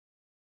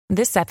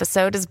This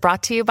episode is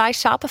brought to you by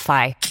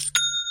Shopify.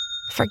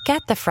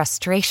 Forget the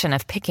frustration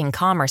of picking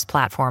commerce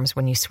platforms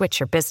when you switch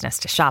your business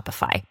to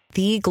Shopify,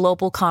 the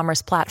global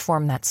commerce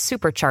platform that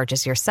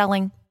supercharges your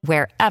selling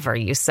wherever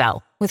you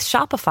sell. With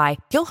Shopify,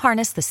 you'll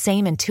harness the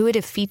same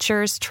intuitive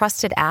features,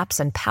 trusted apps,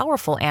 and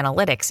powerful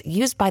analytics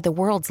used by the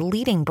world's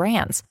leading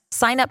brands.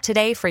 Sign up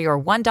today for your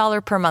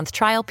 $1 per month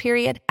trial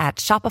period at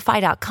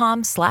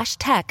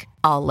shopify.com/tech,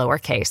 all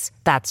lowercase.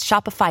 That's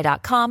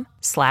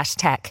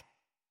shopify.com/tech.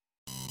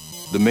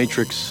 The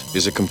Matrix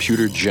is a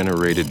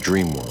computer-generated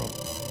dream world,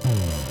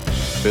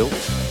 built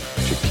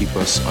to keep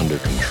us under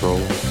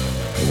control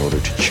in order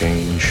to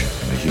change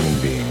a human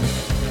being.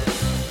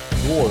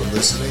 You're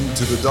listening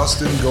to the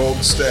Dustin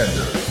Gold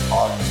Standard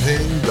on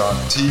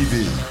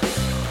Pain.tv.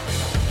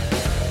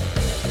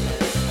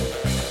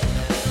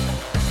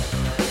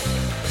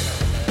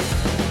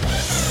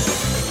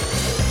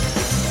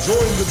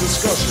 Join the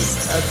discussion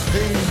at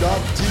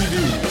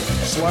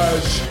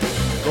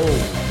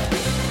Pain.tv/gold.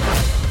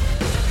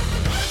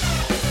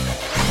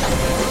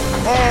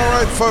 All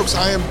right, folks,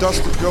 I am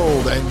Dustin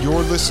Gold, and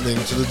you're listening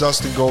to the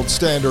Dustin Gold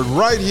Standard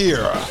right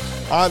here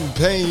on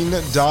Pain.tv.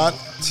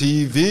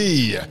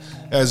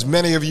 As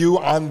many of you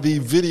on the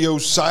video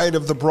side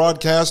of the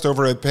broadcast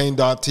over at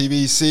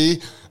Pain.tv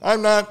see,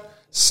 I'm not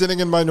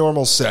sitting in my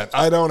normal set.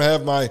 I don't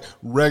have my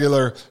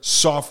regular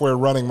software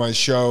running my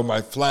show,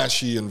 my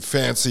flashy and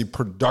fancy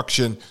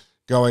production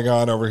going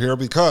on over here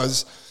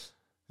because,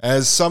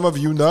 as some of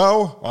you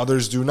know,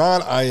 others do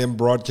not, I am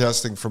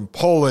broadcasting from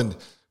Poland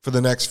for the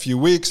next few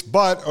weeks,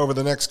 but over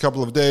the next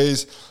couple of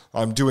days,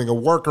 I'm doing a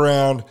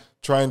workaround,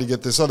 trying to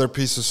get this other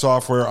piece of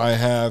software I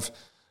have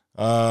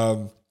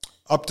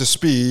up to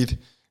speed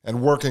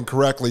and working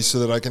correctly so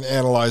that I can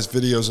analyze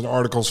videos and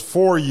articles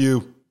for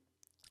you,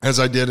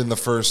 as I did in the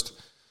first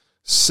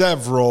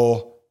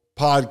several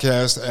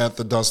podcasts at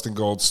the Dustin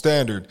Gold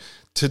Standard.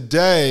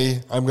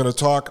 Today, I'm going to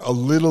talk a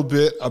little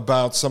bit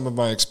about some of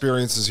my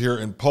experiences here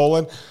in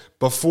Poland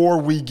before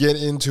we get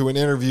into an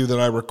interview that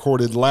I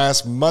recorded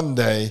last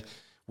Monday,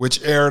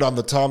 which aired on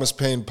the Thomas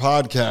Paine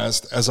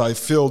podcast as I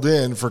filled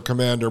in for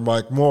Commander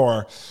Mike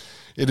Moore.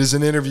 It is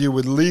an interview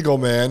with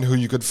LegalMan, who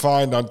you could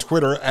find on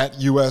Twitter at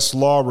US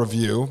Law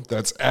Review.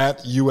 That's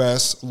at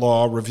US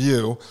Law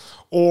Review.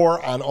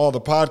 Or on all the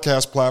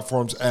podcast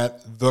platforms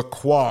at The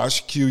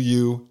Quash,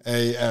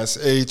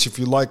 Quash. If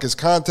you like his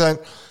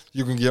content,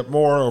 you can get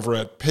more over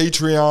at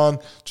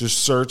Patreon.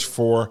 Just search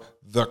for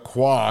The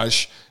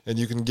Quash, and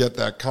you can get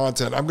that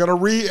content. I'm going to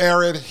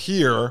re-air it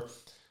here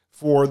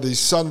for the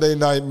Sunday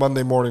night,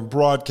 Monday morning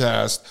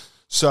broadcast.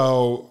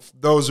 So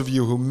those of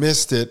you who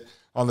missed it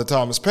on the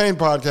Thomas Paine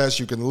podcast,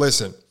 you can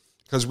listen,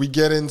 because we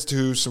get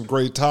into some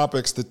great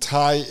topics that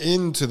tie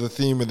into the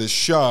theme of this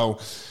show,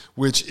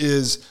 which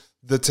is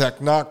the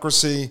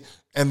technocracy,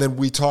 and then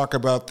we talk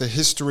about the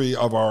history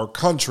of our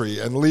country.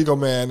 And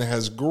LegalMan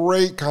has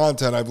great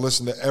content. I've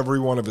listened to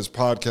every one of his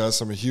podcasts.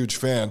 I'm a huge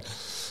fan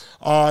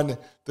on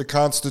the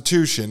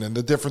Constitution and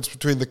the difference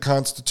between the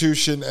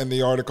Constitution and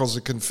the Articles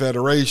of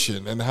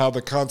Confederation, and how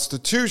the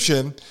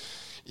Constitution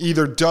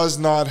either does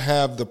not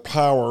have the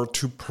power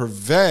to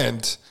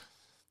prevent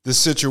the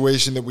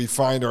situation that we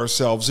find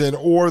ourselves in,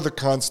 or the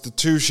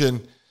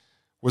Constitution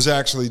was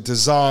actually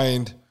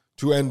designed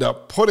to end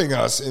up putting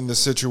us in the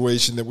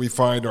situation that we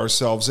find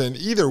ourselves in.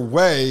 Either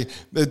way,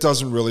 it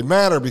doesn't really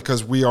matter,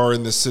 because we are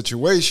in this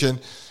situation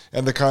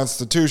and the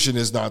Constitution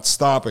is not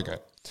stopping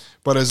it.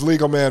 But as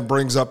LegalMan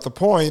brings up the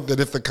point that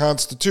if the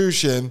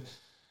Constitution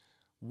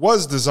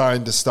was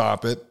designed to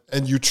stop it,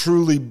 and you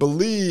truly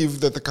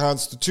believe that the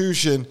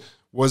Constitution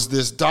was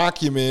this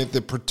document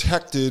that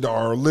protected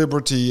our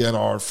liberty and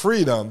our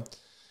freedom,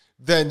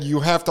 then you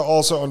have to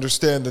also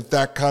understand that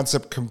that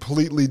concept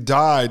completely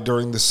died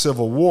during the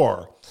Civil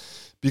War.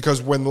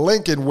 Because when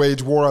Lincoln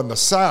waged war on the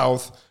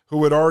South,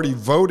 who had already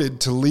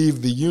voted to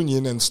leave the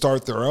Union and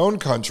start their own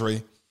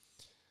country,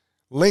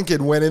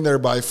 Lincoln went in there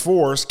by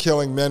force,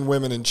 killing men,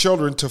 women, and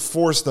children to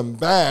force them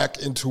back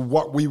into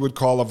what we would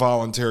call a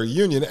voluntary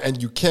union.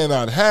 And you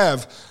cannot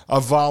have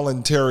a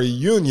voluntary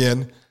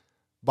union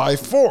by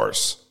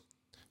force,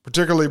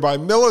 particularly by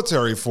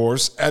military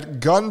force, at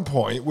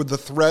gunpoint with the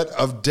threat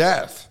of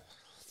death.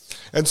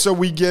 And so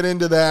we get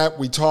into that.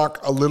 We talk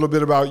a little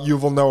bit about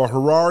Yuval Noah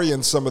Harari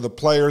and some of the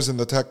players in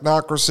the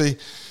technocracy.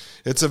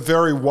 It's a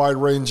very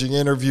wide-ranging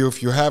interview.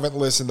 If you haven't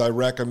listened, I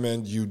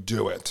recommend you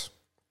do it.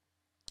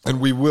 And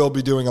we will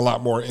be doing a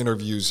lot more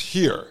interviews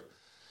here.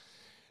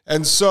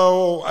 And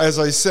so, as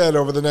I said,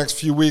 over the next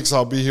few weeks,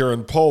 I'll be here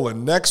in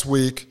Poland. Next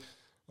week,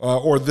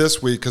 or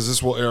this week, because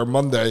this will air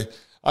Monday,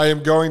 I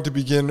am going to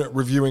begin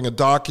reviewing a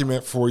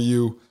document for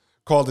you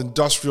called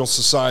Industrial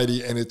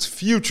Society and Its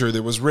Future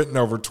that was written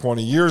over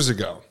 20 years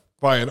ago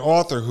by an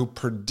author who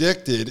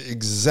predicted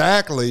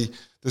exactly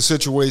the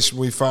situation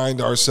we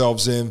find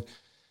ourselves in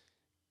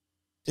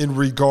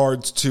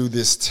regards to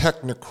this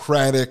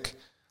technocratic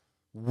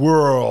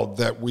world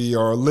that we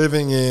are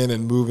living in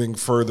and moving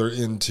further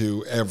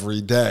into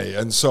every day.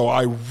 And so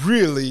I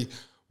really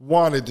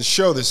wanted to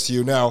show this to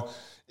you. Now,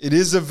 it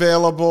is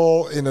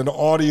available in an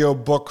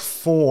audiobook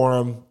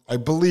form I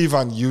believe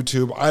on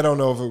YouTube. I don't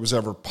know if it was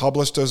ever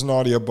published as an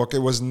audiobook. It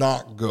was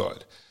not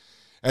good.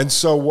 And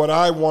so what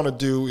I want to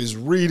do is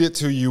read it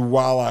to you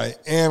while I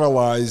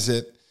analyze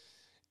it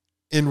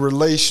in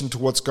relation to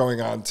what's going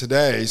on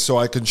today, so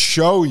I can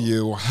show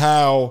you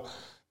how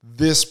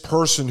this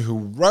person who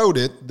wrote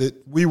it,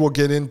 that we will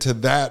get into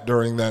that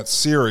during that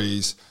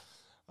series,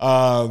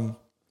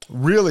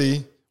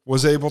 really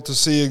was able to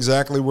see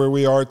exactly where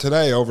we are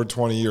today over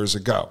 20 years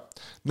ago.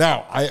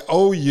 Now, I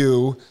owe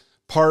you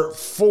part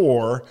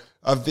 4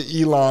 of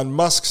the Elon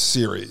Musk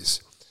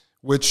series,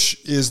 which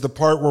is the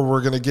part where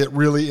we're going to get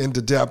really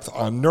into depth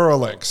on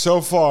Neuralink.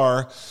 So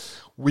far,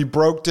 we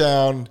broke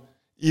down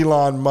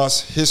Elon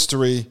Musk's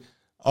history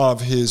of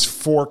his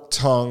forked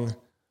tongue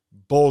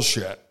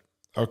bullshit,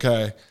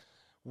 okay,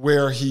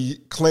 where he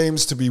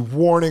claims to be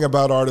warning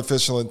about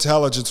artificial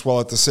intelligence while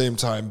at the same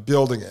time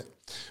building it.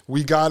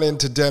 We got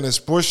into Dennis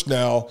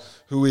Bushnell,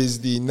 who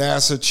is the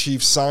NASA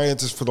chief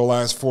scientist for the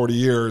last 40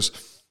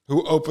 years,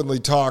 who openly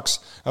talks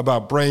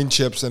about brain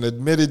chips and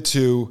admitted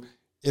to,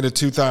 in a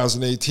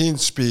 2018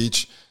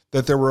 speech,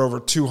 that there were over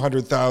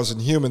 200,000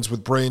 humans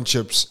with brain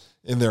chips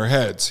in their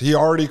heads. He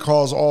already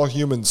calls all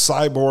humans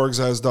cyborgs,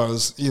 as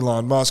does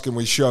Elon Musk, and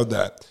we showed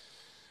that.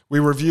 We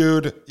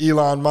reviewed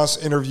Elon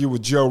Musk's interview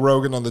with Joe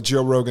Rogan on the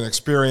Joe Rogan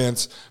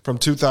Experience from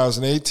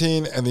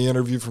 2018 and the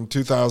interview from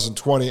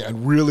 2020,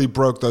 and really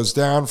broke those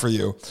down for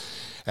you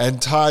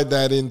and tied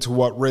that into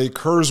what Ray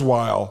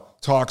Kurzweil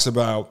talks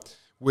about,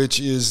 which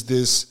is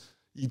this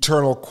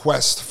eternal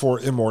quest for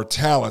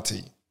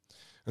immortality.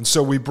 And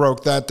so we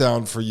broke that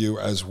down for you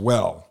as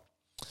well.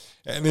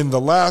 And in the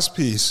last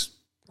piece,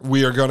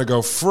 we are going to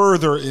go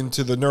further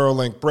into the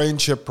Neuralink brain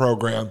chip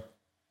program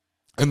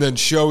and then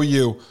show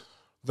you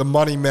the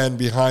money men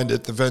behind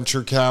it, the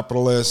venture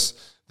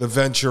capitalists, the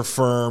venture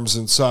firms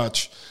and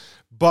such.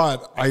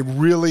 But I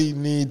really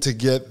need to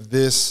get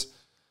this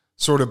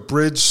sort of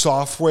bridge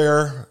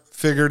software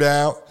figured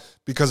out,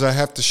 because I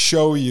have to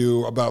show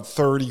you about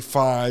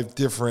 35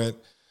 different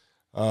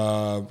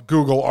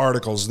Google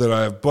articles that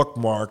I have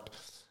bookmarked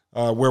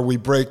where we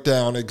break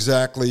down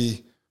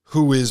exactly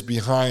who is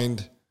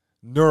behind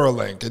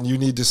Neuralink. And you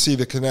need to see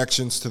the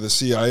connections to the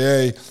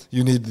CIA.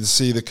 You need to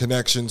see the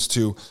connections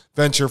to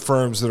venture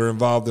firms that are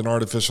involved in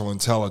artificial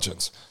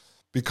intelligence,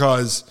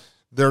 because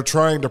they're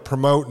trying to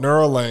promote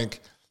Neuralink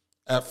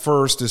at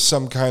first as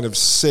some kind of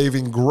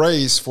saving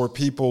grace for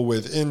people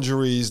with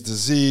injuries,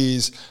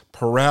 disease,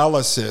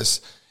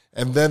 paralysis.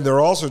 And then they're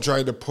also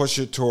trying to push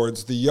it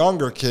towards the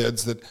younger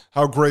kids, that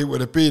how great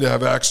would it be to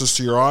have access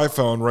to your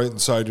iPhone right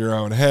inside your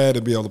own head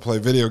and be able to play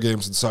video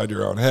games inside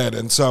your own head.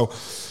 And so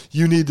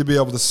you need to be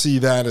able to see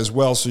that as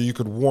well, so you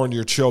could warn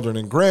your children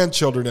and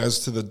grandchildren as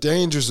to the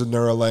dangers of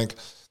Neuralink,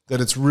 that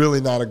it's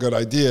really not a good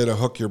idea to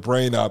hook your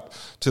brain up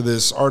to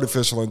this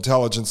artificial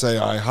intelligence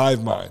AI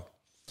hive mind.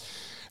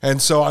 And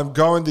so I'm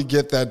going to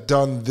get that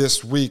done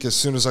this week as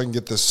soon as I can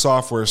get this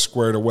software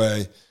squared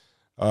away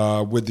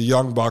with the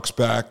Young Bucks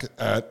back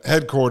at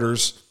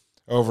headquarters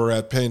over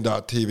at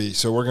Pain.tv.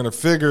 So we're going to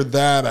figure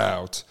that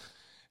out,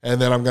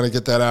 and then I'm going to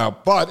get that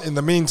out. But in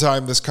the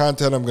meantime, this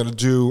content I'm going to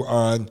do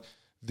on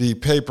the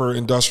paper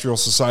industrial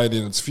society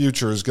and its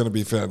future is going to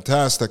be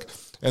fantastic.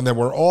 And then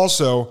we're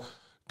also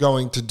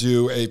going to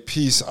do a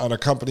piece on a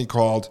company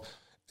called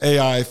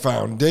AI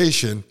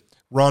Foundation,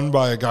 run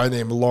by a guy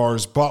named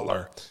Lars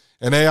Butler.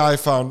 An AI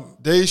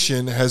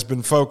Foundation has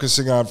been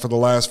focusing on, for the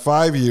last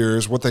 5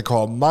 years, what they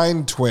call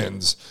mind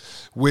twins,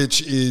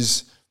 which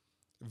is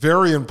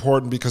very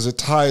important because it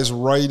ties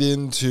right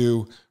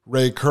into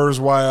Ray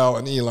Kurzweil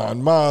and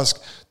Elon Musk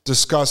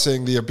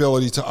discussing the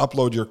ability to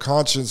upload your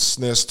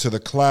consciousness to the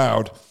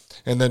cloud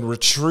and then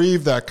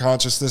retrieve that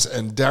consciousness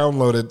and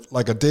download it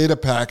like a data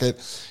packet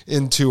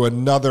into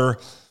another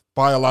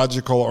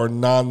biological or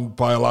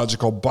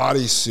non-biological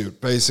bodysuit,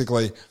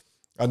 basically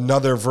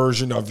another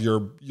version of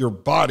your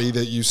body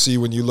that you see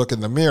when you look in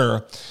the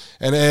mirror.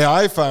 And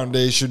AI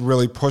Foundation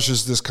really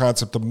pushes this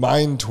concept of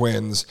mind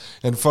twins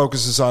and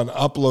focuses on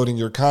uploading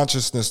your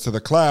consciousness to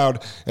the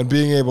cloud and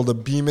being able to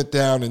beam it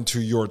down into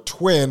your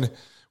twin,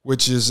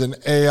 which is an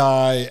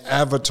AI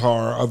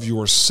avatar of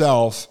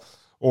yourself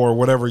or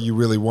whatever you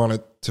really want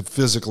it to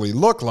physically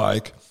look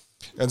like.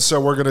 And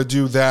so we're going to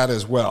do that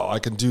as well. I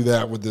can do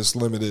that with this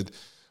limited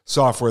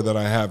software that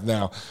I have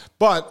now.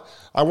 But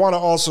I want to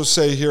also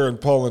say, here in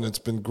Poland, it's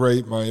been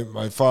great.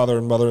 My father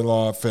and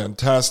mother-in-law,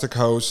 fantastic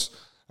hosts.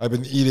 I've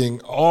been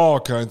eating all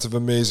kinds of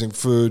amazing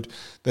food.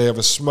 They have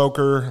a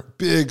smoker,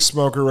 big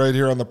smoker right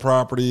here on the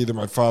property that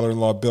my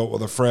father-in-law built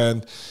with a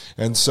friend.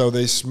 And so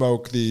they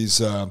smoke these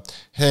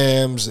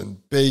hams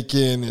and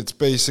bacon. It's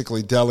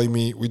basically deli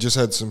meat. We just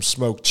had some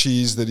smoked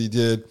cheese that he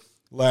did.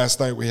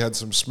 Last night we had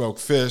some smoked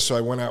fish, so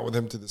I went out with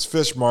him to this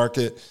fish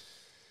market.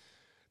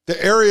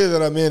 The area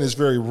that I'm in is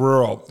very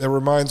rural. It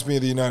reminds me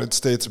of the United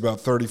States about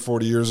 30,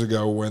 40 years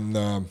ago when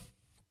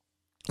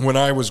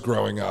I was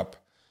growing up.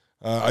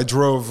 I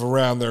drove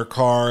around their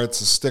car. It's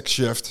a stick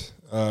shift,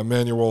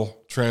 manual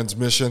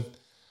transmission,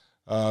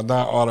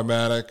 not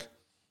automatic.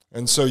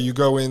 And so you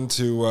go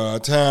into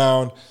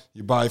town,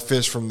 you buy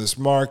fish from this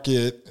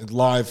market,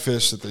 live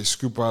fish that they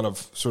scoop out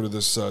of sort of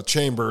this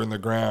chamber in the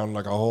ground,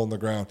 like a hole in the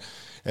ground.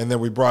 And then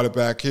we brought it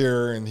back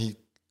here, and he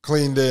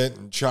cleaned it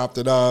and chopped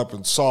it up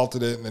and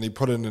salted it, and then he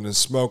put it in his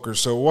smoker.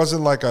 So it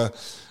wasn't like a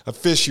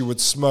fish you would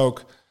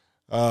smoke,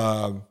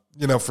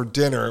 for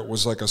dinner. It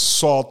was like a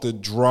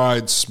salted,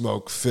 dried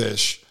smoked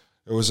fish.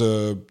 It was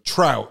a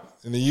trout.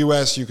 In the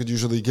U.S., you could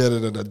usually get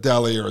it at a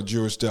deli or a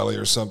Jewish deli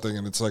or something,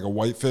 and it's like a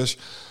whitefish,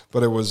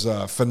 but it was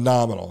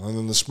phenomenal. And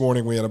then this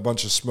morning we had a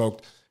bunch of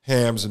smoked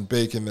hams and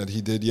bacon that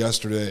he did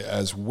yesterday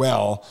as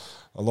well,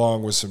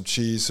 along with some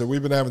cheese. So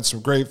we've been having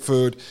some great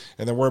food,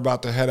 and then we're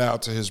about to head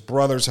out to his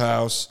brother's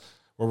house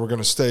where we're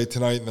going to stay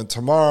tonight, and then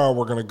tomorrow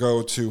we're going to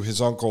go to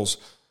his uncle's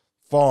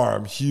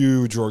farm,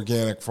 huge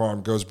organic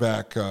farm, goes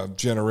back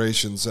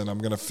generations, and I'm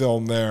going to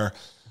film there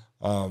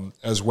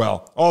as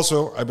well.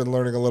 Also, I've been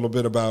learning a little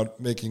bit about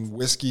making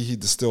whiskey. He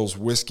distills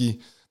whiskey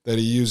that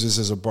he uses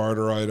as a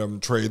barter item,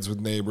 trades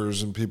with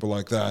neighbors and people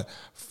like that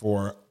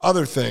for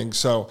other things.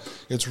 So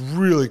it's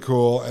really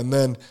cool. And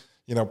then,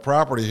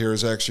 property here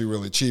is actually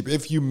really cheap.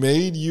 If you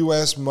made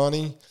U.S.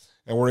 money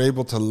and were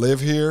able to live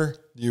here,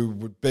 you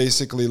would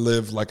basically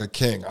live like a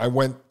king. I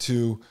went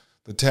to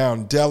the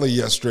town deli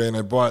yesterday and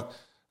I bought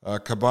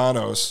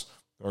cabanose,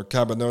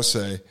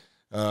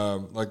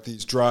 like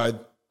these dried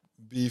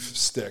beef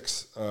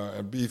sticks,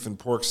 beef and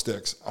pork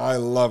sticks. I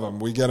love them.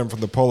 We get them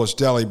from the Polish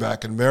deli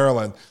back in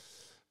Maryland,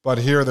 but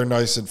here they're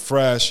nice and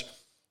fresh.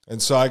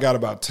 And so I got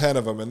about 10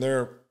 of them, and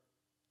they're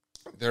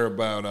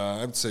about,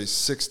 I'd say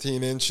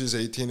 16 inches,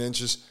 18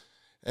 inches.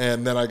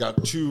 And then I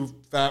got 2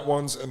 fat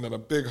ones and then a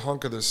big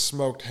hunk of this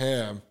smoked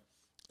ham.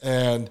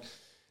 And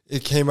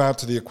it came out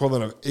to the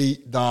equivalent of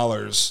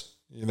 $8,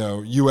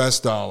 US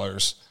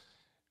dollars,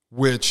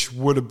 which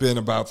would have been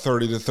about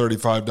 $30 to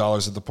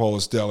 $35 at the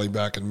Polish deli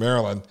back in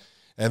Maryland.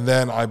 And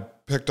then I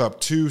picked up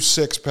 2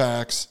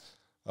 6-packs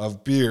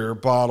of beer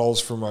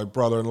bottles for my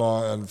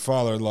brother-in-law and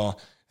father-in-law,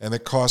 and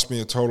it cost me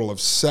a total of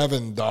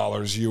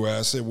 $7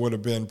 US. It would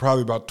have been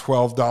probably about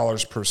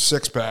 $12 per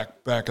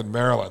 6-pack back in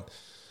Maryland.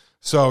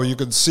 So you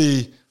can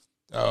see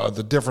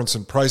the difference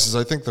in prices.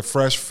 I think the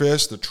fresh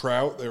fish, the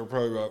trout, they were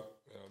probably about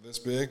this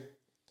big.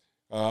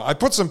 I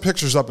put some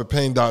pictures up at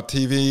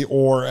Pain.tv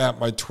or at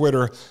my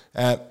Twitter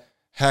at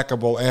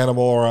Hackable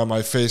Animal or on my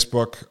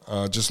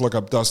Facebook. Just look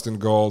up Dustin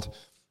Gold,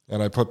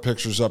 and I put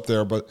pictures up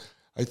there. But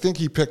I think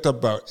he picked up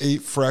about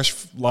 8 fresh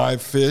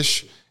live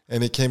fish,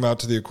 and it came out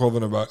to the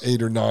equivalent of about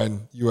 $8 or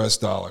 $9 US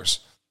dollars.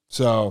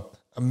 So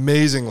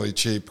amazingly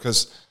cheap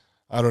because,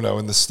 I don't know,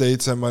 in the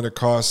States that might have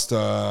cost,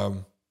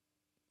 8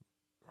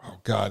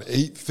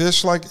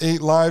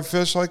 live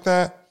fish like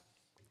that.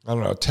 I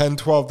don't know, $10,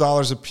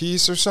 $12 a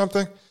piece or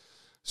something.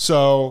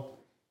 So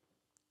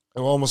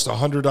almost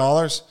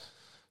 $100.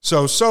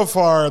 So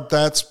far,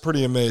 that's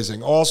pretty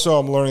amazing. Also,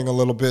 I'm learning a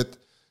little bit,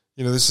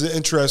 this is an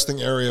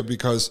interesting area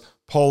because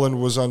Poland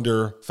was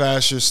under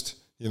fascist,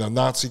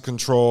 Nazi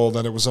control.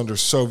 Then it was under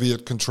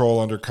Soviet control,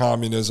 under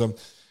communism.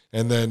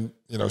 And then,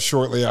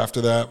 shortly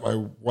after that, my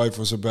wife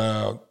was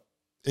about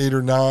 8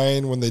 or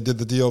 9 when they did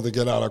the deal to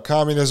get out of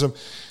communism.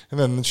 And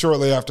then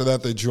shortly after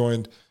that, they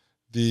joined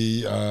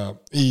the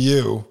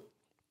EU,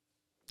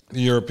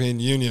 the European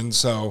Union.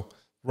 So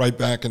right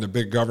back into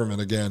big government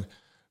again.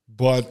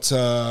 But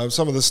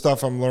some of the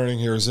stuff I'm learning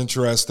here is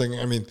interesting.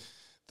 I mean,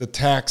 the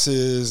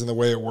taxes and the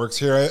way it works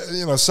here.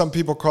 Some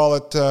people call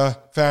it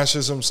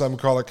fascism, some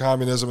call it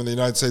communism. In the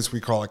United States, we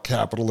call it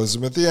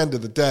capitalism. At the end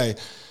of the day,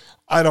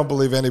 I don't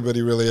believe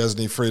anybody really has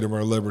any freedom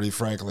or liberty,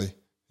 frankly.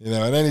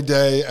 And any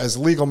day, as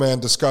LegalMan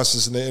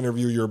discusses in the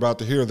interview you're about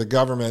to hear, the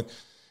government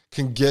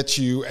can get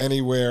you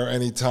anywhere,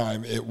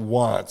 anytime it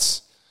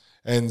wants.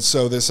 And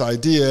so this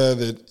idea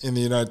that in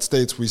the United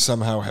States we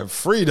somehow have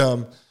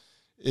freedom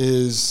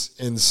is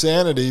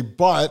insanity,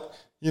 but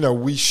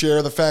we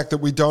share the fact that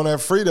we don't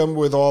have freedom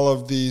with all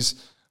of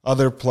these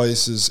other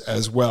places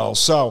as well.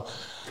 So,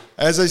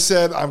 as I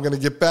said, I'm going to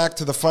get back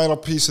to the final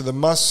piece of the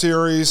Must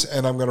series,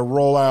 and I'm going to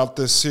roll out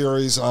this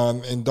series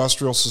on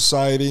industrial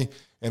society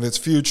and its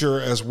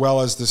future, as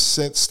well as the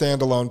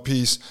standalone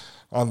piece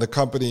on the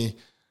company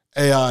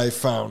AI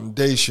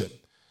Foundation.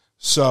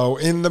 So,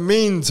 in the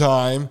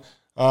meantime,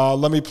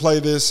 let me play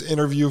this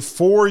interview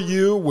for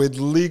you with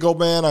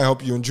LegalMan. I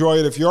hope you enjoy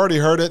it. If you already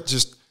heard it,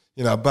 just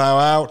bow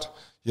out.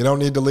 You don't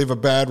need to leave a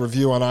bad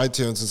review on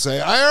iTunes and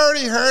say, I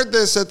already heard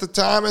this at the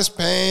Thomas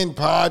Paine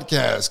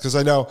podcast, because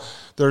I know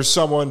there's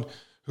someone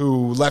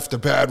who left a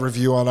bad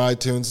review on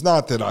iTunes.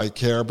 Not that I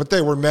care, but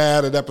they were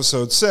mad at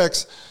episode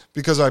 6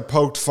 because I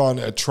poked fun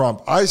at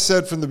Trump. I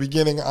said from the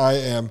beginning I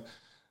am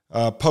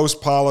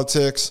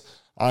post-politics.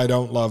 I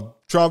don't love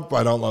Trump.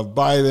 I don't love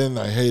Biden.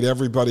 I hate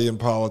everybody in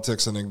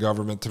politics and in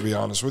government, to be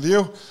honest with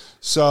you.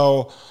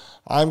 So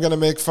I'm going to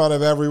make fun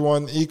of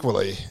everyone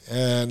equally,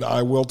 and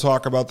I will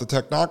talk about the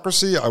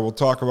technocracy. I will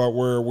talk about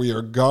where we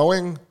are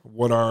going,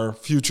 what our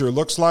future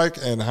looks like,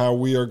 and how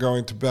we are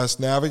going to best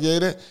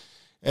navigate it.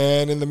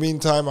 And in the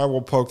meantime, I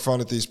will poke fun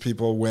at these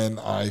people when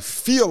I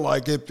feel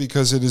like it,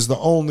 because it is the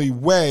only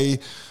way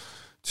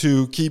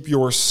to keep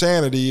your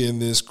sanity in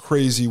this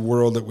crazy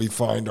world that we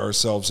find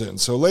ourselves in.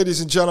 So,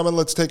 ladies and gentlemen,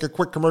 let's take a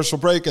quick commercial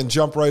break and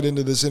jump right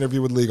into this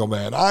interview with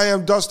LegalMan. I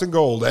am Dustin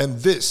Gold, and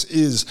this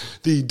is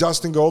the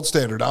Dustin Gold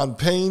Standard on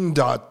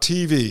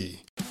Pain.tv.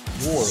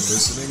 You're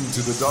listening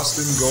to the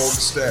Dustin Gold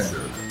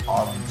Standard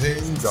on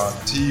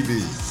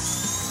Pain.tv.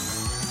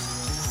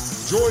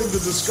 Join the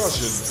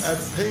discussion at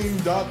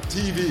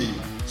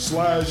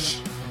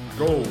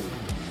Pain.tv/gold.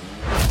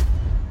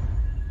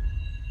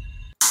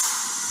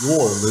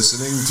 You're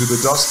listening to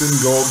the Dustin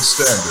Gold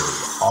Standard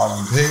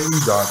on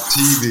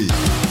Pain.tv.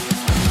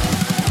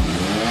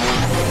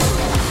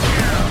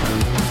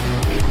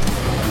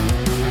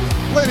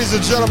 Ladies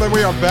and gentlemen,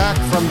 we are back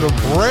from the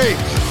break.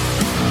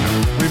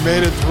 We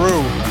made it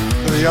through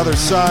to the other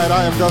side.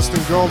 I am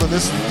Dustin Gold, and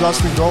this is the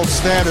Dustin Gold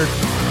Standard.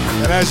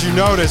 And as you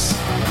notice,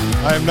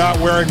 I am not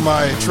wearing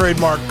my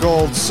trademark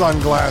gold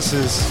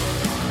sunglasses.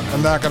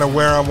 I'm not going to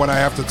wear them when I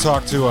have to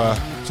talk to a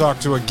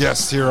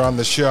guest here on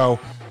the show.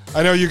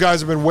 I know you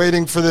guys have been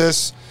waiting for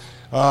this.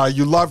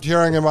 You loved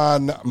hearing him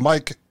on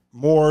Mike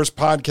Moore's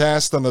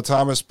podcast on the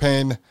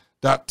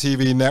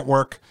ThomasPaine.tv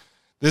network.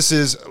 This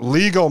is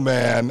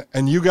LegalMan,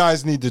 and you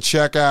guys need to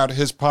check out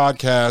his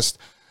podcast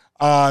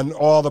on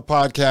all the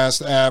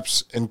podcast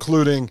apps,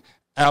 including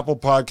Apple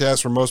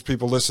Podcasts, where most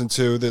people listen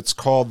to. That's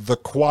called The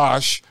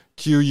Quash,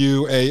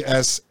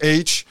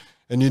 Quash,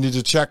 and you need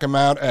to check him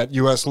out at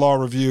US Law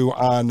Review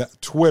on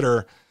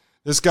Twitter.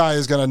 This guy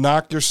is going to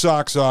knock your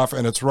socks off,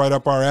 and it's right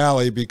up our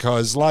alley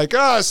because, like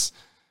us,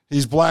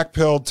 he's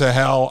black-pilled to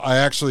hell. I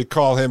actually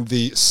call him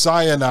the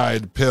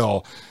cyanide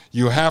pill.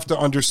 You have to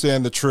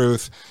understand the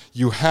truth.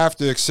 You have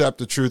to accept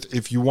the truth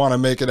if you want to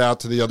make it out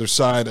to the other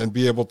side and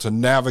be able to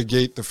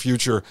navigate the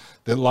future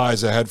that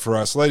lies ahead for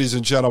us. Ladies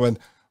and gentlemen,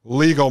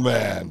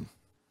 LegalMan.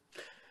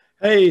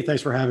 Hey,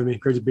 thanks for having me.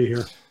 Great to be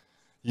here.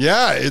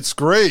 Yeah, it's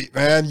great,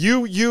 man.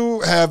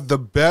 You have the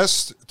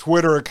best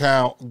Twitter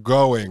account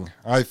going,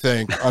 I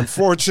think.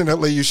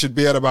 Unfortunately, you should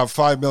be at about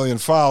 5 million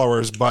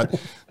followers, but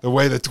the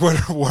way that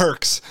Twitter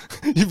works,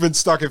 you've been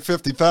stuck at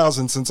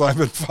 50,000 since I've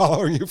been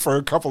following you for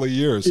a couple of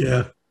years.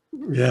 Yeah,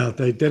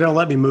 they don't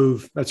let me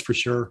move, that's for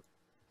sure.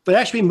 They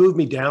actually moved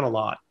me down a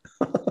lot.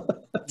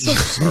 That's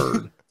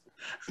absurd.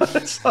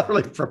 It's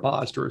utterly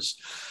preposterous.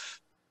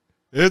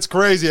 It's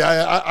crazy.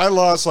 I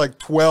lost like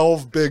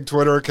 12 big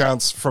Twitter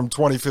accounts from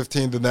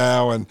 2015 to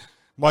now, and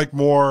Mike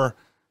Moore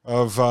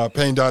of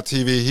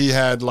Pain.tv, he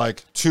had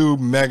like 2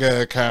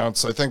 mega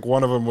accounts. I think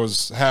one of them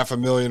was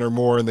 500,000 or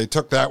more, and they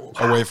took that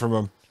away from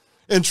him.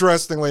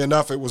 Interestingly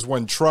enough, it was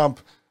when Trump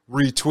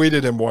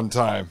retweeted him one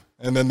time,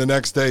 and then the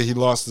next day he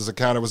lost his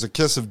account. It was a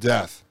kiss of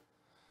death.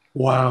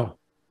 Wow.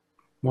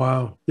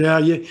 Yeah,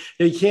 you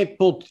can't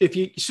pull, as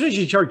soon as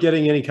you start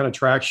getting any kind of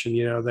traction,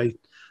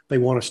 they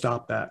want to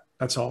stop that.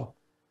 That's all.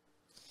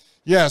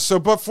 Yeah, so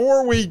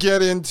before we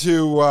get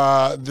into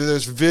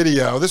this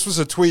video, this was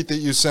a tweet that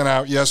you sent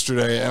out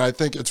yesterday, and I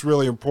think it's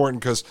really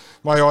important because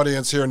my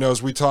audience here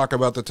knows we talk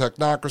about the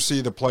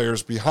technocracy, the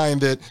players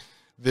behind it,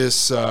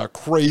 this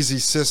crazy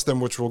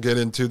system, which we'll get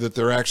into, that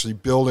they're actually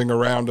building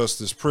around us,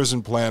 this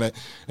prison planet.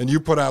 And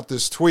you put out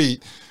this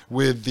tweet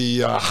with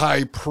the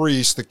high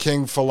priest, the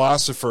king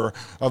philosopher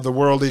of the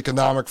World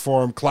Economic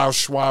Forum, Klaus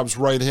Schwab's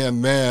right-hand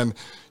man,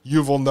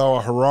 Yuval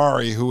Noah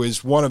Harari, who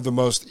is one of the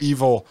most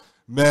evil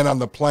men on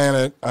the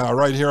planet.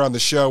 Right here on the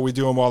show, we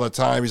do him all the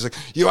time. He's like,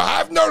 you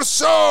have no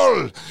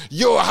soul,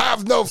 you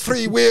have no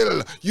free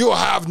will, you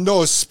have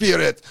no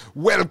spirit.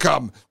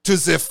 Welcome to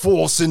the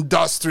fourth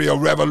industrial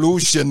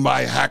revolution,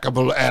 my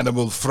hackable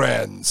animal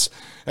friends.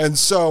 And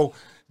so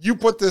you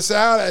put this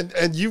out,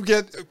 and you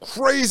get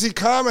crazy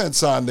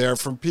comments on there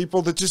from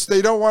people that just,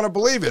 they don't want to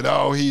believe it.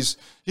 Oh, he's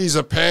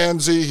a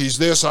pansy, he's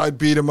this, I'd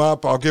beat him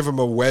up, I'll give him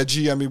a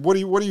wedgie. I mean, what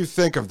do you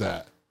think of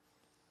that?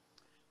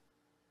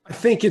 I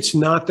think it's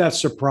not that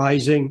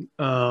surprising.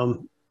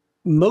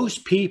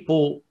 Most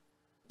people,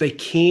 they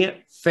can't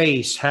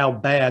face how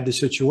bad the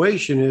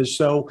situation is.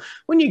 So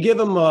when you give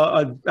them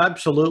a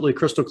absolutely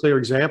crystal clear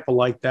example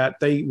like that,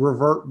 they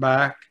revert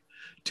back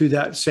to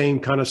that same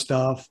kind of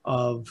stuff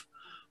of,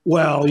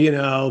 well,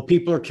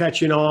 people are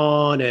catching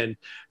on and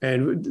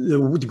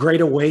the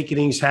Great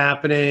Awakening's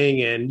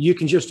happening and you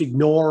can just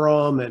ignore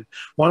them. And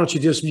why don't you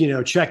just,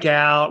 check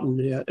out?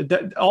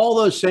 And all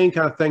those same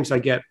kind of things I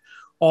get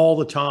all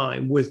the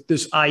time with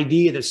this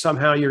idea that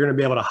somehow you're going to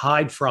be able to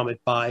hide from it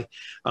by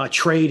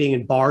trading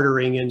and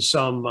bartering in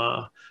some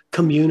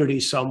community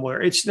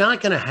somewhere. It's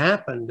not going to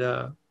happen.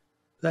 None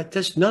of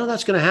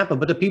that's going to happen.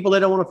 But the people,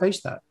 they don't want to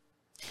face that.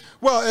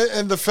 Well,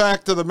 and the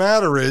fact of the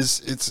matter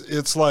is,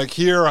 it's like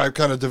here I've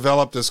kind of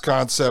developed this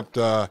concept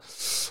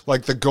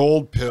like the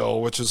gold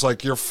pill, which is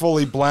like you're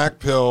fully black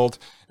pilled,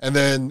 and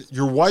then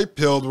you're white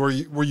pilled where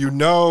you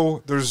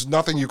know there's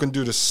nothing you can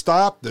do to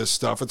stop this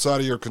stuff. It's out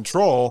of your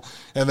control.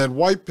 And then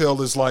white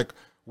pilled is like,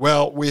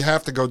 well, we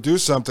have to go do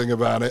something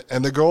about it.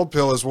 And the gold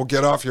pill is, we'll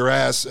get off your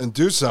ass and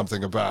do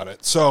something about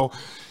it. So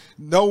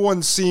no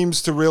one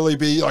seems to really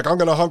be like, I'm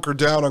going to hunker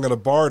down, I'm going to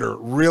barter.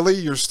 Really?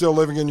 You're still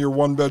living in your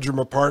one-bedroom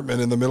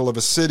apartment in the middle of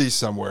a city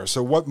somewhere.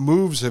 So what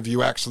moves have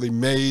you actually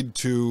made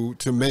to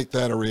make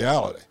that a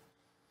reality?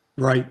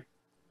 Right.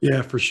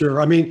 Yeah, for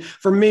sure. I mean,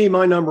 for me,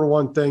 my number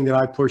one thing that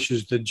I push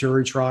is the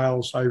jury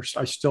trials.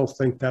 I still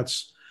think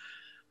that's,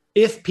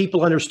 if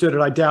people understood it,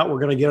 I doubt we're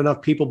going to get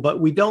enough people, but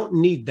we don't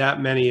need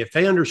that many. If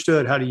they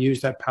understood how to use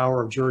that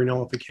power of jury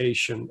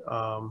nullification,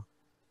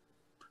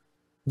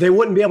 they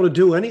wouldn't be able to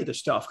do any of the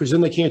stuff because then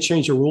they can't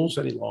change the rules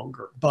any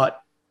longer.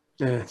 But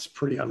it's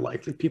pretty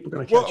unlikely people are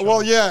going to catch on.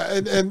 Well,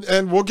 yeah,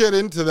 and we'll get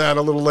into that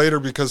a little later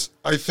because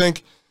I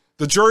think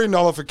the jury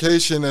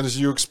nullification, and as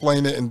you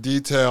explain it in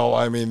detail,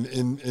 I mean,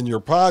 in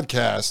your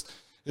podcast,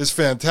 is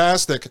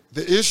fantastic.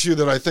 The issue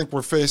that I think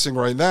we're facing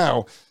right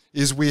now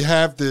is we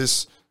have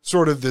this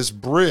sort of this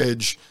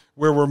bridge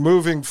where we're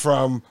moving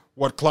from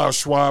what Klaus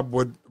Schwab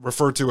would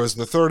refer to as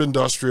the third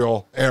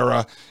industrial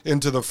era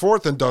into the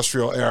fourth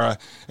industrial era.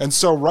 And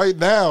so right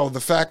now, the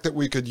fact that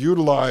we could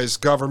utilize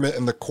government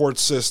and the court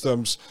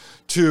systems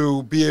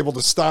to be able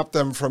to stop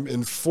them from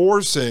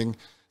enforcing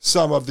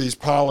some of these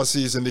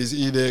policies and these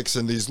edicts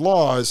and these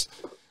laws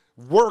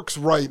works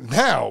right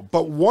now.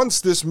 But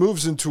once this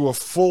moves into a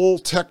full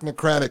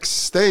technocratic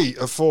state,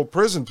 a full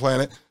prison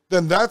planet,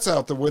 then that's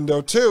out the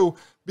window too,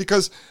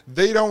 because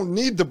they don't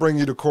need to bring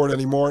you to court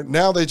anymore.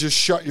 Now they just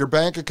shut your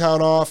bank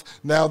account off.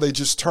 Now they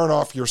just turn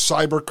off your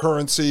cyber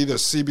currency, the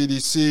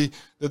CBDC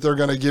that they're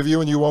going to give you,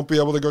 and you won't be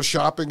able to go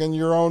shopping in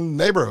your own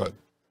neighborhood.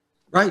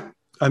 Right.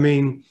 I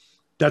mean,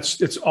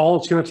 it's all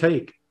it's going to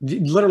take.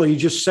 Literally, you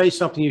just say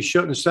something you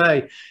shouldn't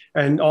say,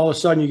 and all of a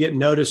sudden you get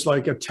noticed,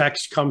 like a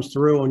text comes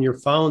through on your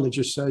phone that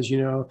just says,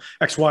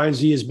 X, Y, and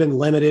Z has been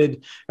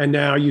limited, and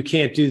now you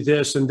can't do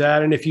this and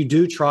that. And if you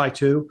do try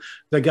to,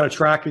 they got a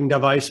tracking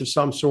device of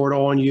some sort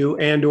on you,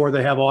 and or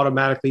they have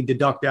automatically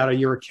deduct out of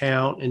your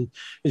account and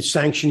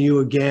sanction you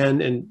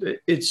again. And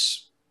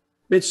it's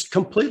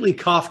completely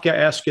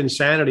Kafkaesque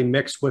insanity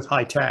mixed with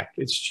high tech.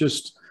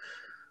 It's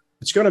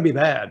going to be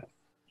bad.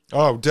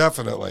 Oh,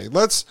 definitely.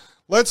 Let's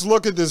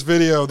look at this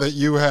video that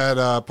you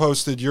had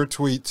posted your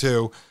tweet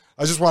to.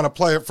 I just want to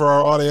play it for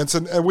our audience.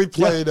 And we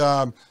played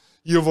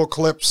Yuval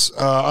clips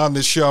on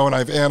this show, and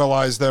I've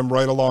analyzed them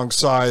right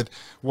alongside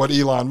what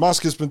Elon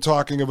Musk has been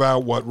talking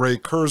about, what Ray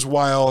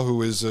Kurzweil,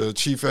 who is a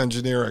chief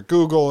engineer at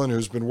Google and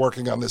who's been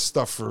working on this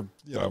stuff for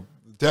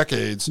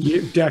decades.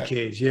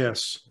 Decades,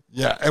 yes.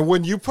 Yeah, and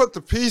when you put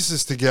the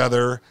pieces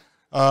together,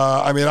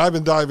 I mean, I've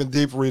been diving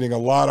deep, reading a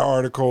lot of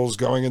articles,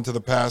 going into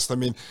the past. I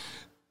mean,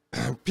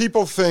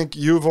 people think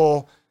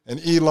Yuval and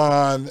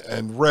Elon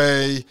and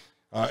Ray,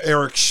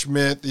 Eric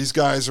Schmidt, these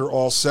guys are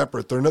all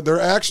separate. They're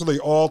actually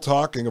all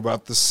talking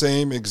about the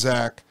same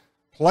exact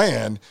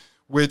plan,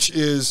 which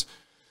is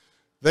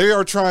they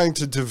are trying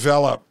to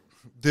develop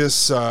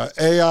this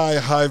AI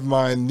hive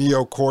mind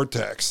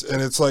neocortex.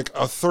 And it's like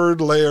a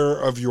third layer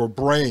of your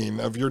brain,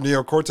 of your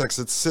neocortex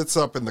that sits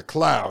up in the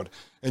cloud.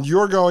 And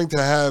you're going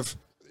to have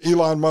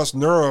Elon Musk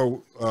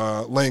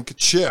Neuralink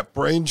chip,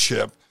 brain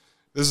chip.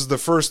 This is the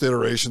first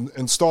iteration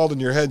installed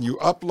in your head. You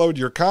upload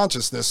your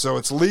consciousness, so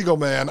it's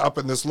LegalMan up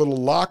in this little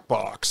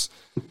lockbox.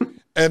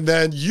 And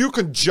then you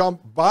can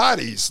jump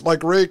bodies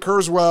like Ray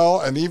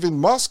Kurzweil and even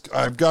Musk.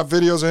 I've got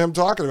videos of him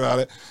talking about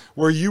it,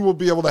 where you will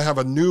be able to have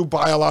a new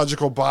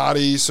biological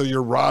body, so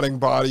your rotting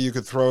body, you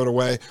could throw it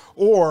away,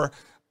 or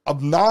a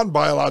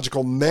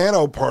non-biological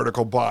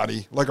nanoparticle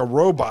body, like a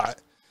robot,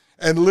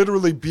 and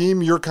literally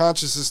beam your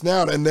consciousness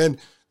down. And then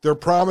they're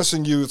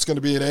promising you it's going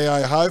to be an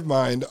AI hive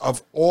mind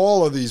of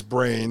all of these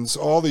brains,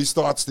 all these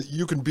thoughts that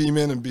you can beam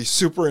in and be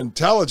super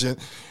intelligent.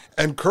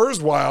 And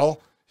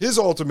Kurzweil, his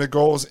ultimate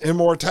goal is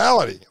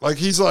immortality.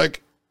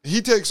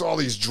 He takes all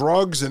these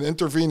drugs and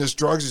intravenous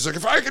drugs. He's like,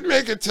 if I could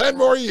make it 10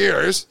 more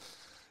years,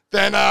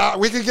 then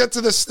we could get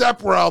to the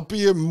step where I'll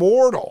be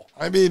immortal.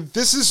 I mean,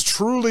 this is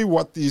truly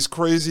what these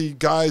crazy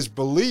guys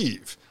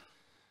believe.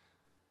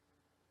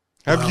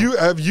 Have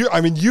you, I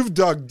mean, you've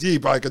dug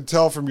deep. I could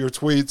tell from your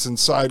tweets and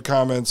side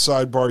comments,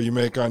 sidebar you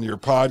make on your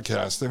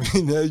podcast. I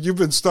mean, you've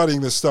been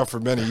studying this stuff for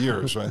many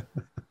years, right?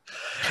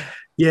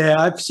 Yeah,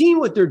 I've seen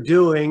what they're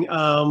doing.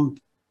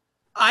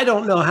 I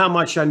don't know how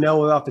much I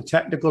know about the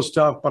technical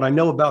stuff, but I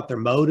know about their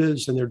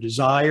motives and their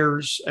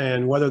desires,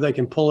 and whether they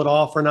can pull it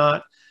off or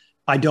not,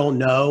 I don't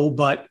know.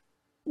 But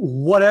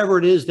whatever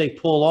it is they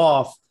pull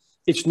off,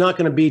 it's not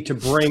going to be to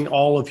bring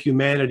all of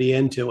humanity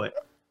into it.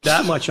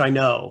 That much I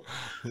know.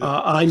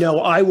 I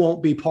know I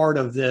won't be part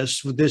of this.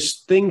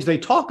 Things they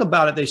talk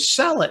about it, they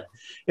sell it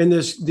in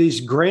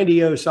these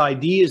grandiose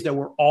ideas that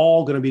we're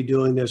all going to be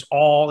doing this.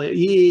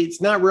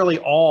 It's not really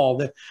all.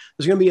 There's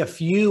going to be a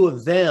few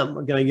of them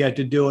are going to get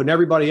to do it, and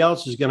everybody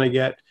else is going to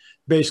get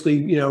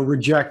basically,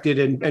 rejected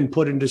and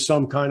put into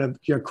some kind of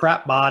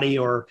crap body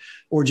or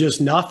just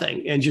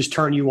nothing and just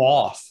turn you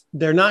off.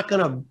 They're not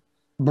going to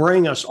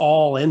bring us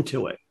all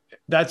into it.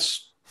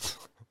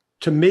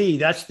 To me,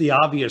 that's the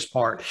obvious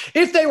part.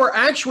 If they were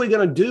actually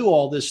going to do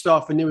all this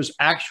stuff and there was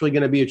actually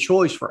going to be a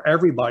choice for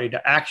everybody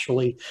to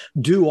actually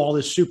do all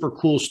this super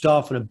cool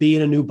stuff and be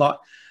in a new body,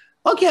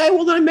 Okay,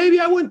 well, then maybe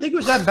I wouldn't think it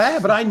was that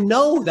bad, but I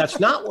know that's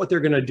not what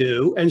they're going to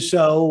do. And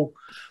so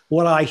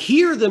what I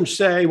hear them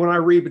say when I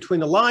read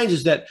between the lines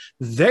is that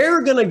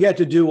they're going to get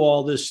to do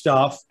all this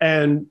stuff,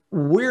 and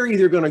we're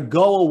either going to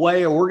go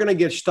away or we're going to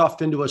get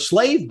stuffed into a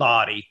slave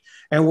body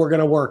and we're going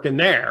to work in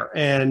there.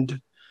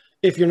 And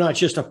if you're not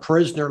just a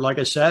prisoner, like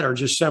I said, or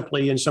just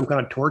simply in some kind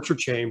of torture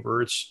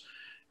chamber,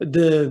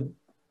 they're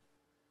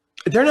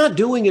not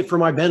doing it for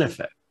my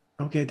benefit.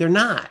 Okay, they're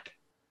not.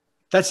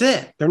 That's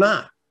it. They're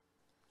not.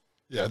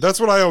 Yeah, that's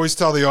what I always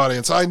tell the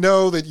audience. I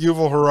know that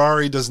Yuval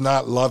Harari does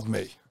not love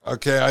me.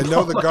 Okay, I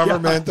know the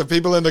government, the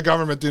people in the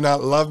government do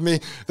not love me.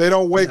 They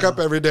don't wake up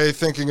every day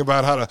thinking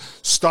about how to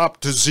stop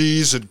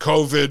disease and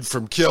COVID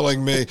from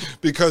killing me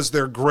because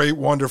they're great,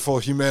 wonderful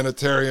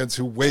humanitarians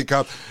who wake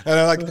up. And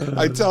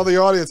I tell the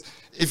audience,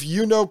 if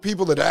you know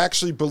people that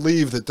actually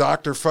believe that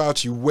Dr.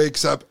 Fauci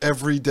wakes up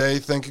every day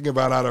thinking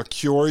about how to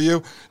cure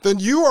you, then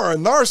you are a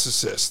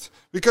narcissist.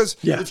 Because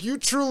if you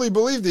truly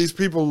believe these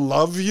people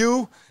love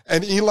you,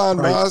 and Elon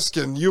Musk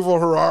and Yuval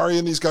Harari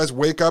and these guys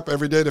wake up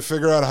every day to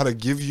figure out how to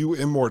give you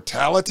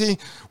immortality,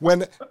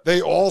 when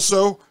they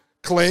also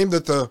claim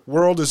that the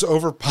world is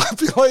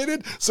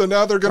overpopulated, so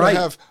now they're going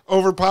to have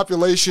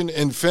overpopulation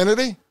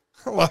infinity?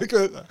 Like,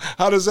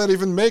 how does that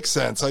even make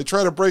sense? I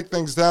try to break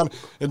things down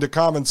into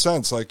common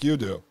sense like you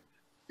do.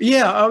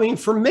 Yeah, I mean,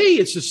 for me,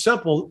 it's a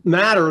simple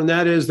matter, and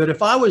that is that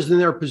if I was in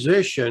their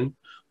position,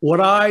 would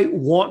I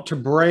want to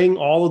bring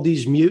all of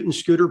these mutant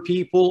scooter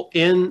people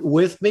in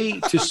with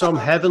me to some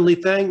heavenly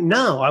thing?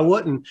 No, I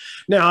wouldn't.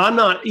 Now, I'm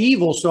not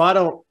evil, so I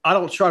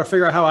don't try to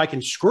figure out how I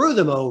can screw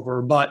them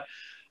over, but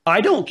I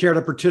don't care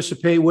to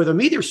participate with them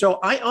either. So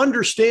I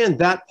understand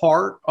that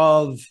part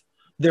of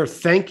their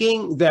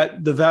thinking,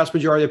 that the vast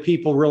majority of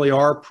people really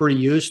are pretty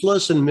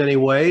useless in many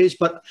ways,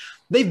 but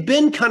they've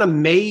been kind of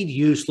made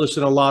useless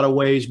in a lot of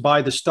ways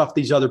by the stuff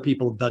these other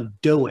people have been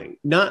doing,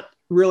 not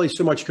really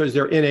so much because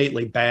they're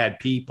innately bad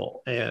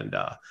people. And,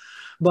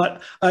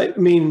 but I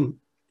mean,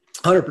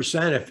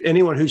 100%, if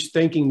anyone who's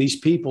thinking these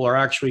people are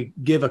actually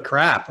give a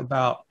crap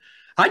about,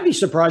 I'd be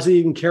surprised they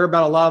even care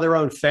about a lot of their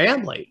own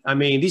family. I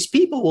mean, these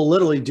people will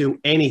literally do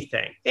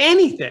anything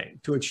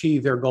to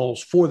achieve their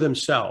goals for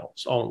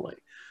themselves only.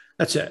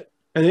 That's it.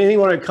 And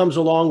anyone that comes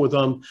along with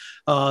them,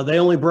 they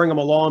only bring them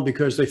along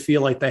because they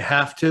feel like they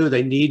have to,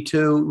 they need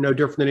to, no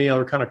different than any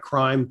other kind of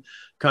crime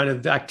kind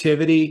of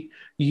activity.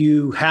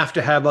 You have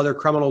to have other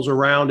criminals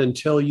around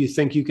until you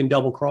think you can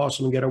double cross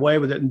them and get away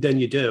with it, and then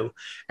you do.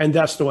 And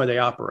that's the way they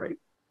operate.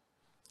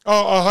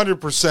 Oh,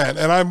 100%.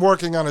 And I'm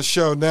working on a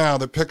show now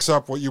that picks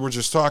up what you were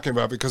just talking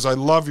about, because I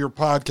love your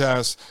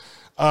podcast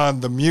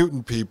on the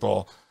mutant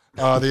people,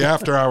 the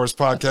After Hours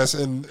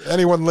podcast. And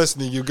anyone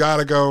listening, you got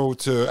to go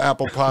to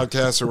Apple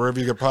Podcasts or wherever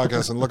you get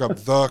podcasts and look up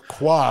The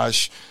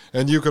Quash.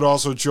 And you could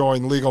also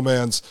join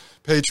LegalMan's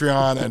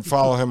Patreon and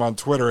follow him on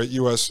Twitter at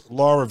US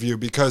Law Review,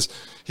 because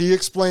he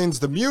explains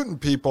the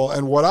mutant people.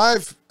 And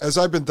as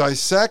I've been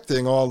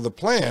dissecting all the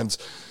plans,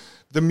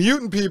 the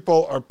mutant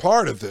people are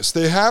part of this.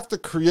 They have to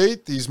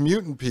create these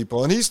mutant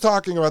people. And he's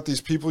talking about these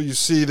people you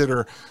see that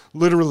are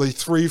literally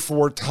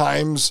 3-4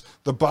 times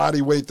the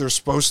body weight they're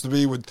supposed to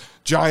be, with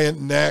giant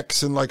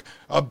necks and like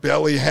a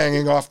belly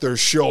hanging off their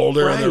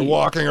shoulder. And they're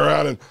walking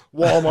around in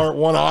Walmart,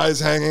 one eye's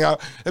hanging out.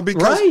 And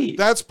because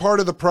that's part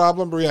of the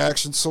problem,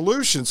 reaction,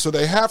 solution. So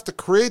they have to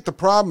create the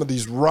problem of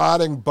these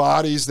rotting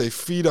bodies. They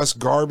feed us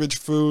garbage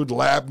food,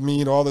 lab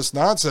meat, all this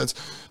nonsense,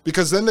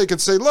 because then they can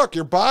say, look,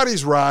 your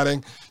body's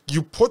rotting.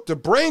 You put the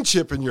brain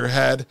chip in your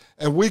head,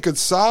 and we could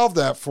solve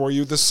that for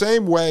you, the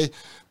same way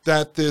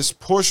that this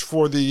push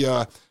for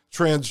the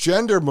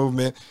transgender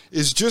movement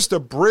is just a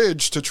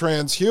bridge to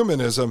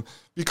transhumanism,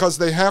 because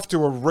they have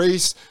to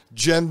erase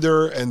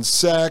gender and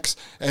sex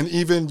and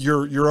even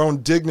your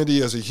own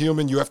dignity as a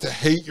human. You have to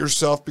hate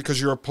yourself because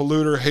you're a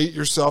polluter, hate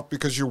yourself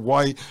because you're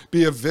white,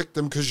 be a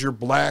victim because you're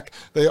black.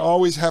 They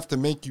always have to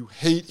make you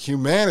hate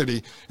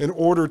humanity in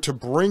order to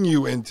bring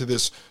you into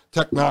this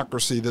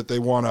technocracy that they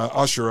want to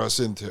usher us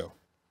into.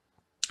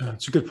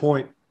 That's a good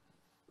point.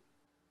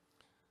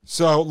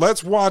 So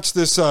let's watch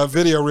this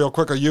video real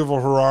quick of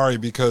Yuval Harari,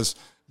 because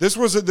this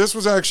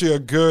was actually a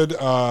good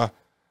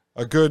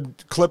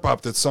clip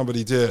up that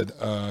somebody did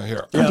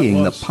here.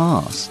 Studying the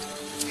past,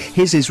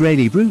 his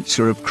Israeli roots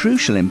are of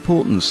crucial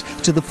importance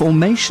to the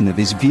formation of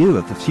his view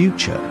of the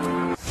future.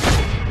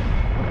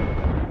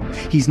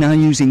 He's now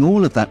using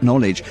all of that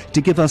knowledge to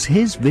give us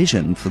his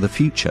vision for the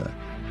future.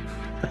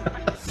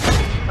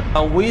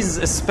 With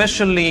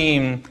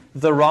especially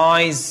the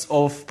rise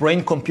of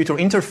brain-computer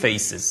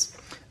interfaces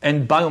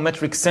and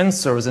biometric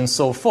sensors and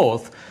so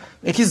forth,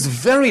 it is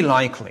very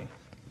likely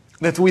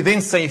that within,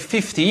 say,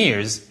 50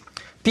 years,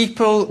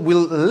 people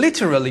will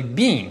literally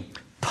be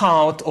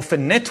part of a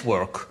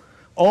network.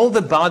 All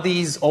the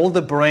bodies, all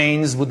the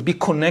brains would be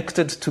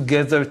connected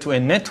together to a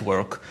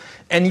network,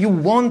 and you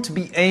won't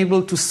be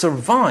able to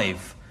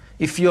survive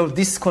if you're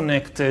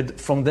disconnected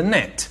from the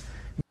net.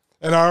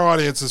 And our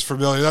audience is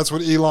familiar. That's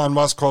what Elon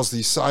Musk calls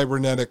the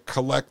cybernetic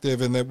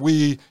collective, and that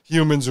we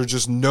humans are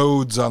just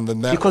nodes on the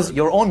network. Because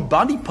your own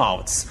body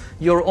parts,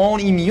 your own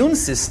immune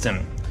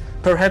system,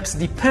 perhaps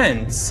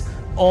depends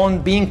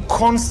on being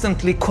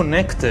constantly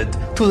connected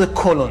to the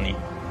colony,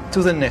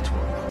 to the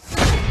network.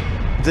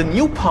 The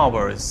new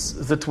powers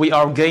that we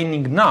are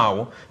gaining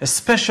now,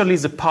 especially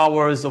the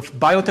powers of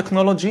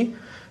biotechnology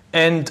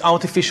and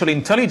artificial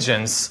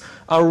intelligence,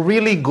 are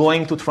really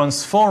going to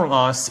transform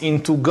us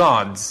into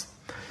gods.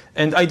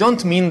 And I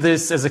don't mean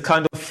this as a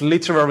kind of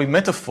literary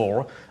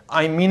metaphor.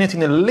 I mean it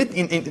in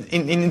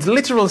the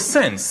literal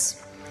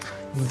sense,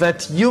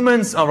 that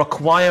humans are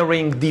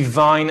acquiring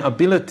divine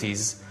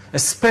abilities,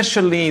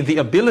 especially the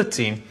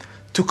ability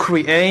to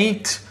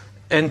create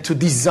and to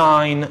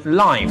design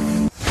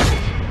life.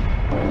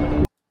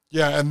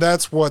 Yeah, and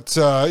that's what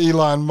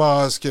Elon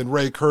Musk and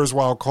Ray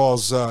Kurzweil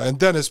calls, and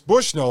Dennis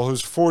Bushnell,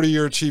 who's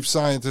 40-year chief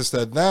scientist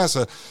at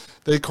NASA,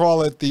 they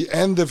call it the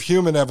end of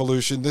human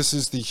evolution. This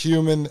is the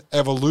human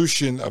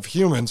evolution of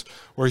humans,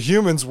 where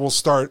humans will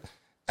start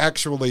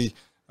actually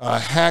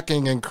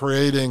hacking and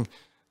creating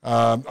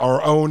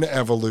our own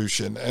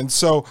evolution. And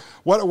so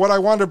what I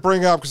want to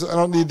bring up, because I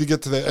don't need to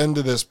get to the end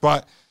of this,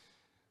 but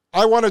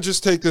I want to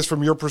just take this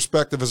from your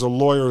perspective as a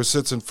lawyer who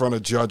sits in front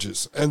of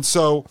judges. And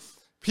so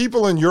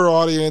people in your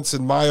audience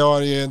and my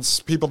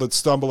audience, people that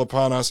stumble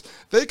upon us,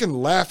 they can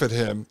laugh at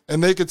him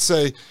and they could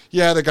say,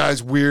 yeah, the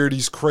guy's weird,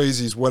 he's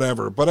crazy, he's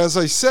whatever. But as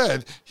I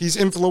said, he's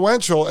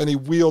influential and he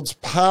wields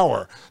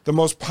power. The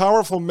most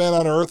powerful men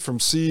on earth, from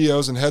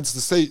CEOs and heads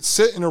of state,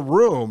 sit in a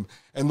room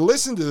and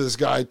listen to this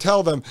guy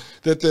tell them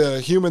that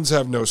the humans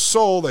have no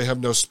soul, they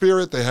have no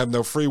spirit, they have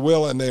no free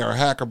will, and they are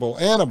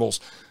hackable animals.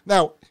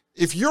 Now,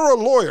 if you're a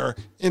lawyer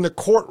in a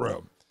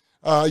courtroom,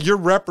 you're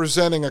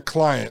representing a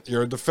client,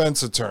 you're a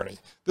defense attorney.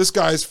 This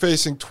guy's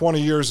facing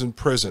 20 years in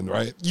prison,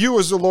 right? You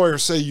as a lawyer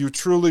say you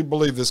truly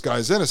believe this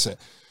guy's innocent.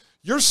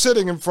 You're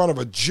sitting in front of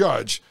a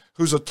judge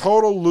who's a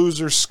total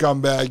loser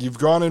scumbag. You've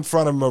gone in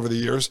front of him over the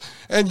years,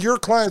 and your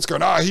client's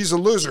going, he's a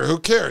loser. Who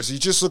cares? He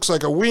just looks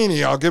like a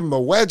weenie. I'll give him a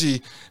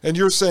wedgie. And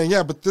you're saying,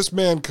 yeah, but this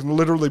man can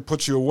literally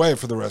put you away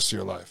for the rest of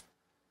your life.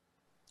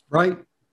 Right.